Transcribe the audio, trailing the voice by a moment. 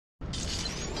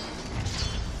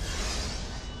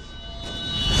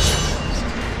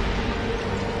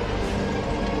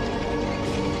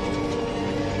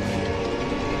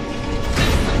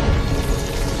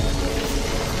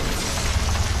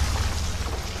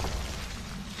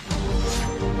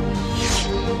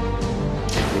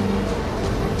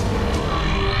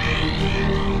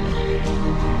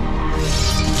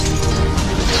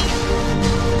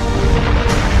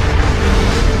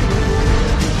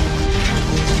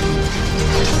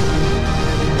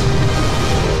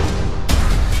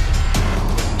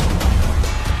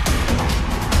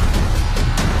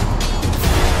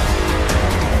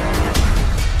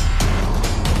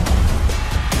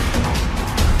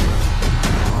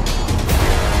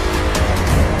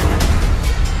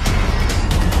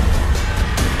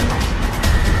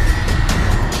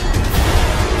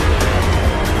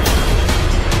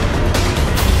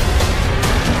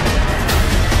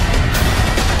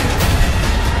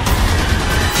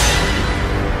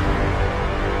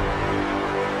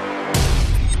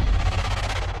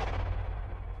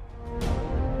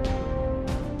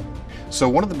So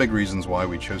one of the big reasons why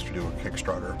we chose to do a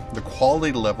Kickstarter, the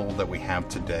quality level that we have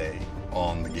today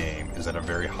on the game is at a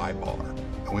very high bar,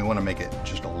 and we want to make it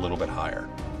just a little bit higher.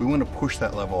 We want to push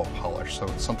that level of polish so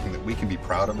it's something that we can be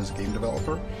proud of as a game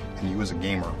developer and you as a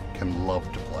gamer can love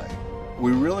to play.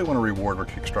 We really want to reward our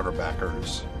Kickstarter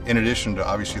backers. In addition to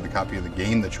obviously the copy of the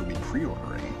game that you'll be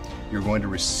pre-ordering, you're going to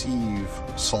receive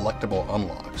selectable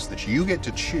unlocks that you get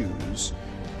to choose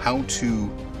how to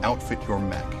outfit your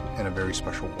mech in a very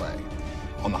special way.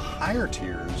 On the higher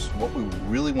tiers, what we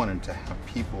really wanted to have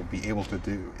people be able to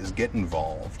do is get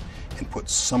involved and put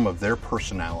some of their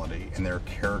personality and their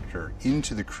character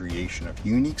into the creation of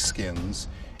unique skins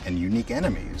and unique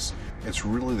enemies. It's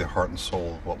really the heart and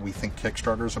soul of what we think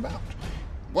Kickstarter is about.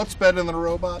 What's better than a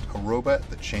robot? A robot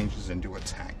that changes into a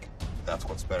tank. That's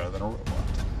what's better than a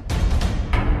robot.